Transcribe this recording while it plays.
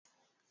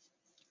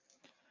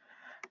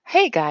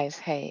Hey guys,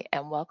 hey,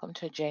 and welcome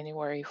to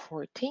January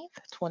 14th,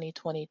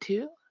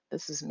 2022.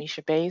 This is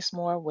Misha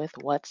Bazemore with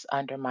What's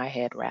Under My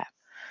Head Wrap.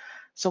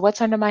 So,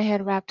 what's under my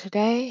head wrap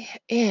today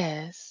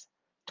is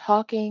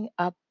talking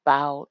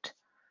about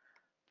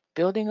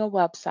building a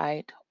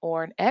website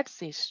or an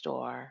Etsy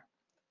store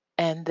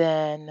and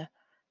then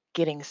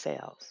getting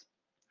sales,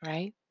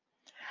 right?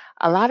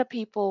 A lot of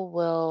people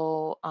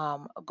will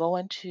go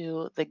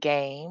into the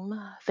game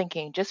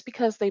thinking just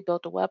because they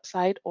built a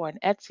website or an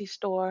Etsy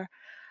store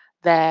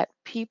that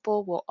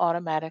people will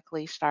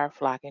automatically start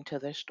flocking to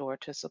their store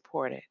to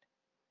support it.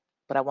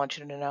 But I want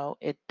you to know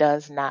it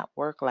does not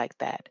work like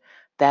that.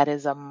 That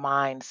is a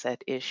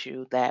mindset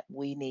issue that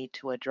we need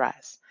to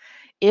address.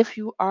 If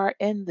you are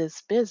in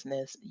this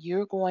business,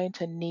 you're going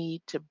to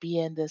need to be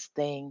in this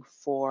thing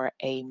for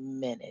a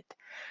minute.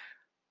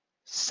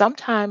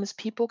 Sometimes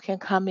people can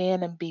come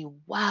in and be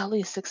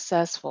wildly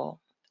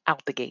successful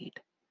out the gate,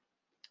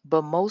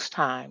 but most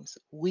times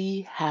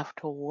we have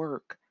to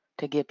work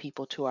to get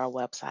people to our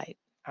website.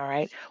 All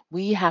right.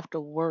 We have to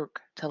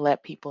work to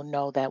let people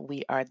know that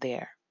we are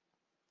there.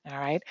 All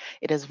right.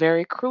 It is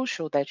very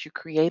crucial that you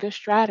create a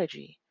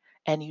strategy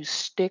and you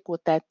stick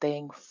with that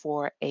thing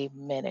for a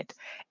minute.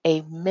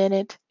 A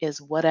minute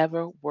is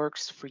whatever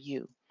works for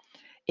you.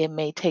 It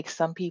may take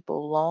some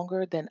people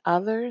longer than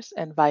others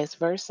and vice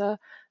versa.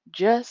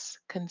 Just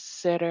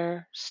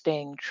consider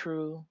staying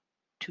true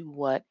to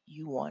what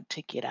you want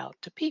to get out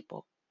to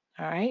people.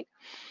 All right.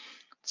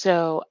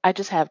 So I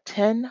just have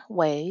 10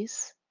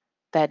 ways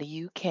that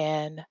you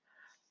can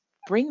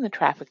bring the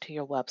traffic to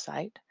your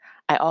website.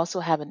 I also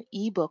have an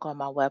ebook on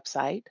my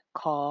website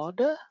called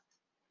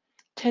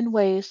 10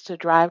 Ways to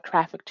Drive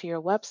Traffic to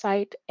Your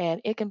Website, and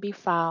it can be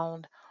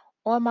found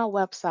on my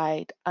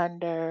website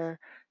under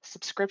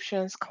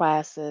subscriptions,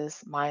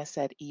 classes,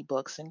 mindset,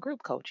 ebooks, and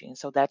group coaching.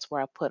 So that's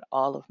where I put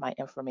all of my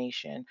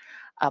information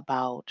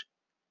about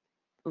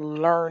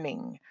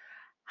learning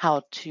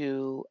how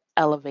to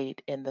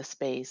elevate in the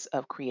space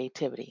of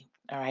creativity.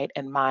 All right.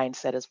 And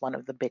mindset is one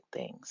of the big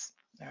things.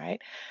 All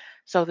right.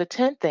 So, the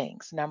 10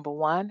 things number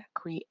one,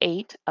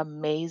 create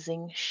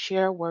amazing,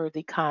 share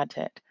worthy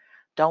content.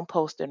 Don't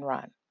post and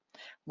run.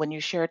 When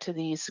you share to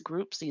these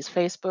groups, these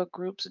Facebook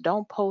groups,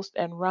 don't post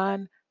and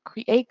run.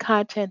 Create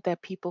content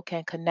that people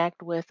can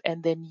connect with,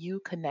 and then you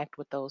connect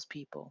with those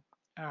people.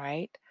 All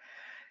right.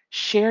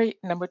 Share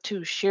number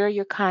two, share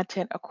your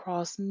content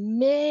across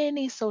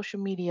many social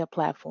media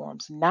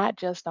platforms, not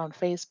just on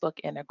Facebook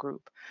in a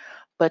group,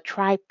 but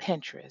try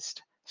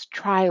Pinterest,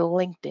 try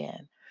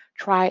LinkedIn,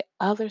 try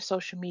other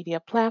social media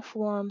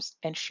platforms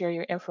and share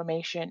your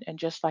information. And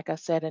just like I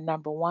said in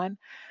number one,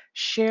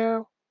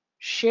 share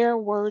share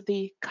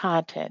worthy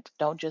content.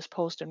 Don't just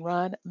post and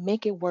run.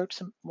 Make it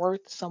worth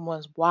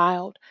someone's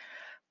while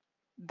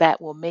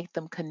that will make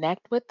them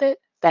connect with it,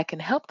 that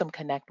can help them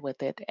connect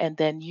with it, and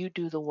then you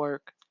do the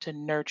work to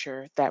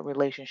nurture that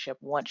relationship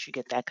once you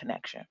get that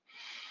connection.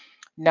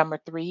 Number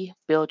three,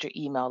 build your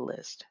email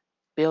list.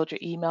 Build your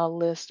email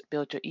list,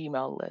 build your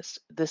email list.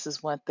 This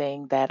is one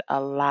thing that a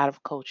lot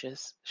of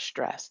coaches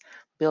stress.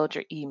 Build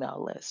your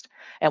email list.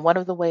 And one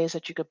of the ways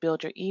that you could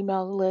build your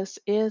email list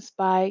is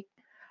by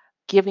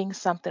giving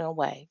something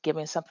away.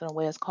 Giving something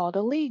away is called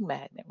a lead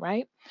magnet,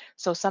 right?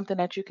 So something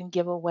that you can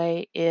give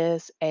away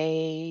is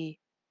a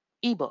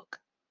ebook.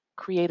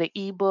 Create an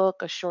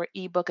ebook, a short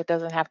ebook. It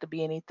doesn't have to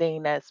be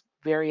anything that's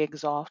very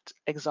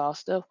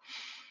exhaustive.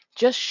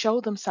 Just show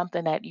them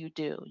something that you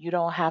do. You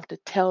don't have to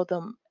tell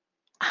them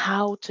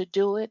how to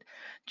do it.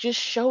 Just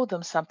show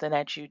them something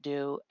that you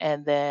do,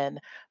 and then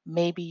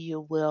maybe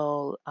you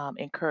will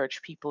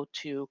encourage people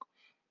to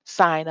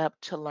sign up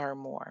to learn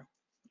more.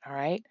 All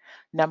right.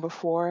 Number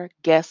four,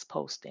 guest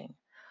posting.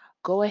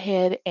 Go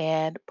ahead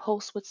and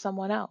post with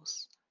someone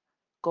else.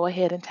 Go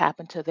ahead and tap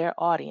into their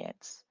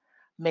audience.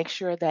 Make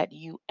sure that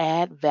you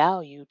add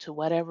value to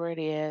whatever it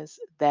is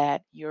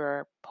that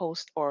your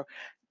post or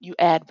you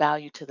add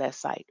value to that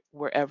site.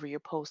 Wherever you're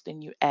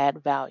posting, you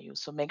add value.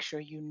 So make sure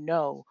you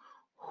know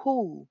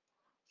who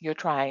you're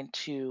trying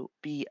to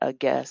be a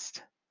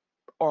guest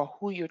or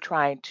who you're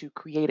trying to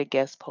create a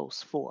guest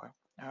post for.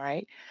 All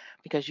right.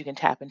 Because you can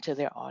tap into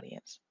their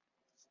audience.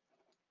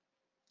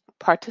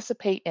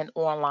 Participate in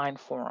online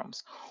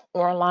forums.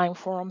 Online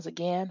forums,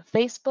 again,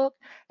 Facebook,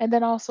 and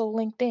then also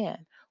LinkedIn.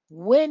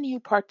 When you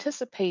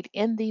participate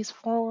in these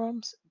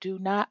forums, do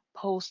not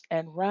post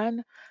and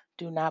run.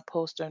 Do not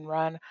post and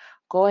run.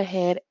 Go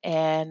ahead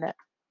and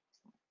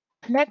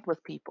connect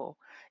with people.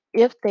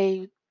 If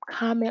they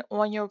comment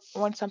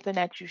on something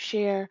that you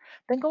share,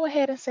 then go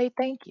ahead and say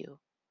thank you.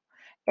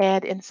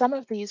 And in some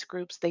of these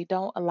groups, they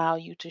don't allow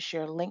you to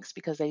share links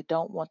because they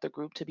don't want the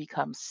group to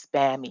become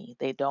spammy.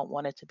 They don't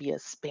want it to be a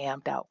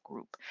spammed out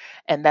group.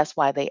 And that's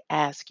why they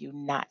ask you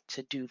not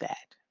to do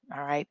that.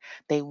 All right.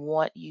 They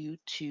want you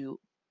to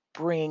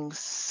bring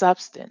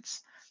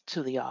substance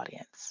to the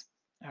audience.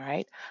 All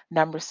right.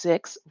 Number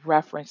six,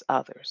 reference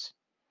others.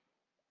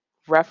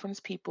 Reference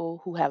people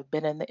who have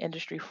been in the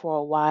industry for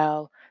a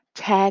while,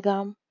 tag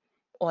them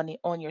on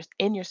your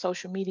in your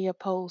social media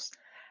posts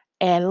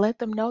and let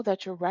them know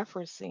that you're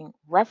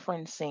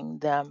referencing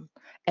them,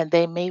 and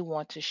they may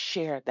want to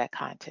share that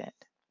content.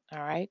 All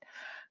right.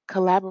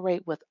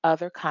 Collaborate with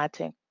other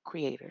content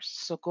creators.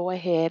 So go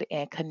ahead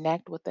and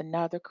connect with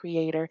another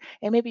creator,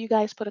 and maybe you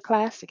guys put a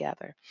class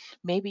together.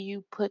 Maybe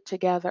you put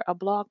together a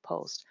blog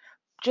post.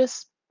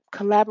 Just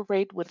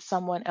collaborate with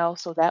someone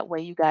else so that way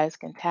you guys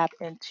can tap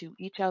into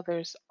each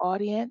other's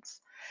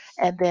audience.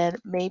 And then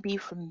maybe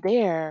from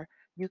there,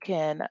 you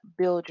can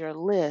build your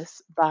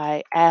list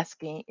by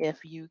asking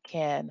if you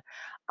can.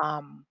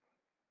 Um,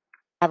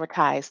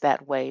 Advertise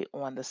that way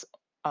on this,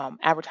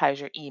 advertise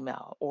your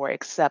email or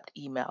accept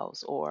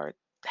emails or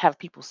have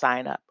people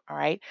sign up. All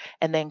right.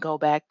 And then go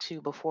back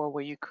to before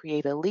where you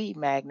create a lead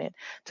magnet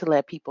to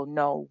let people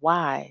know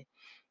why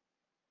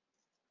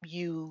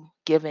you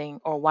giving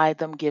or why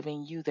them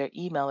giving you their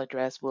email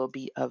address will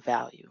be of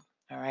value.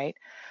 All right.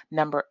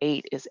 Number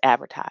 8 is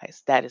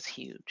advertise. That is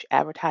huge.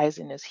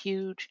 Advertising is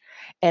huge,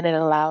 and it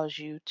allows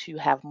you to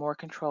have more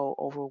control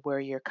over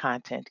where your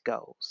content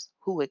goes,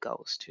 who it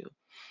goes to.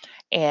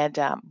 And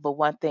but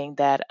one thing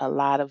that a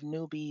lot of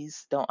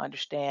newbies don't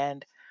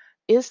understand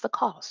is the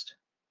cost.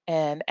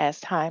 And as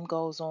time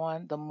goes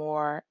on, the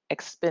more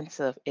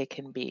expensive it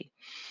can be.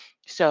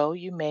 So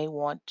you may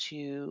want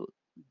to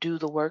do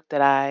the work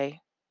that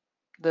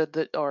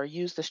the or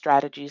use the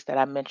strategies that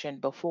I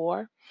mentioned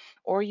before,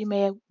 or you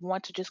may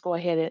want to just go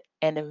ahead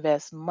and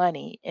invest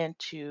money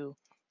into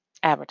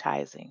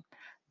advertising.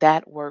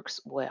 That works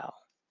well.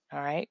 All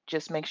right.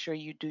 Just make sure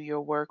you do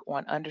your work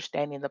on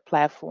understanding the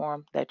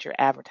platform that you're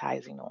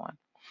advertising on.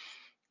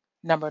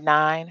 Number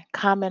 9,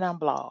 comment on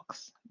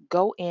blogs.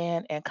 Go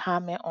in and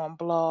comment on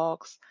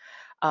blogs.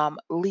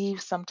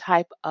 Leave some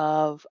type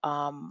of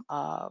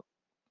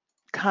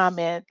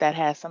comment that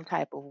has some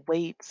type of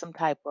weight, some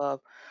type of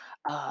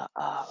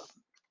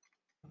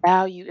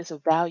value. Is a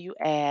value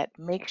add.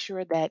 Make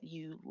sure that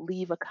you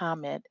leave a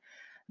comment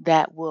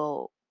that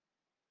will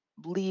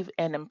leave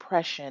an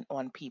impression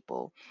on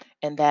people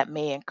and that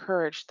may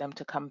encourage them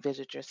to come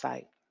visit your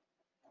site.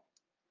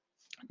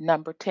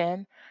 Number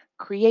 10,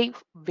 create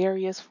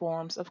various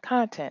forms of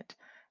content,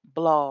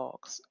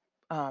 blogs,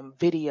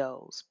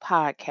 videos,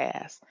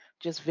 podcasts,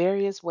 just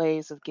various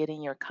ways of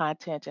getting your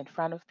content in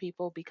front of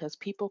people because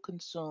people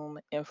consume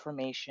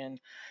information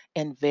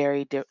in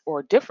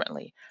or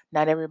differently.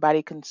 Not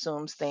everybody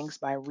consumes things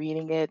by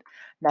reading it.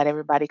 Not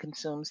everybody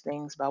consumes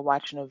things by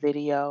watching a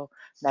video.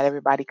 Not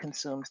everybody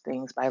consumes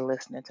things by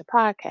listening to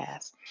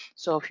podcasts.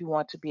 So if you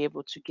want to be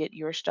able to get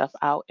your stuff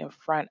out in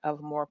front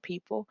of more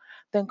people,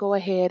 then go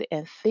ahead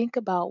and think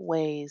about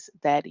ways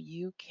that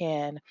you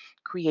can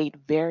create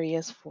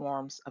various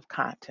forms of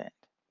content.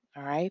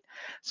 All right.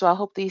 So I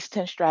hope these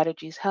 10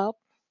 strategies help.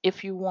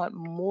 If you want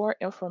more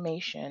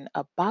information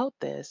about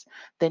this,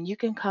 then you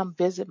can come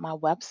visit my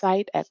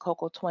website at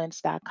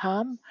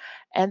cocotwins.com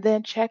and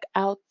then check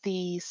out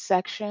the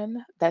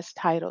section that's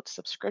titled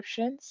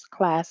Subscriptions,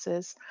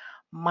 Classes,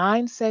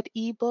 Mindset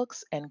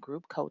Ebooks, and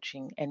Group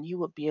Coaching. And you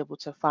will be able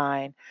to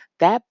find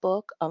that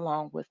book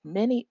along with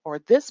many, or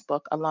this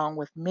book along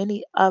with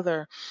many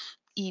other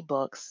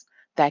ebooks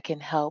that can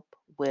help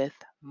with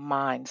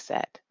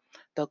mindset.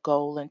 The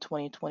goal in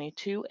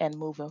 2022 and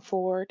moving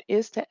forward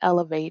is to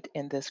elevate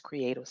in this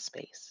creative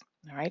space.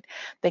 All right.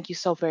 Thank you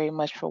so very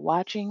much for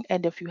watching.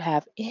 And if you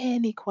have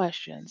any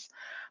questions,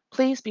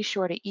 please be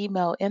sure to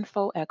email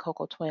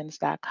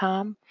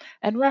info@cocotwins.com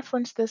and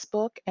reference this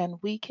book, and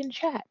we can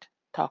chat.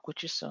 Talk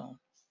with you soon.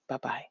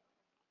 Bye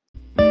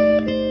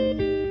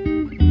bye.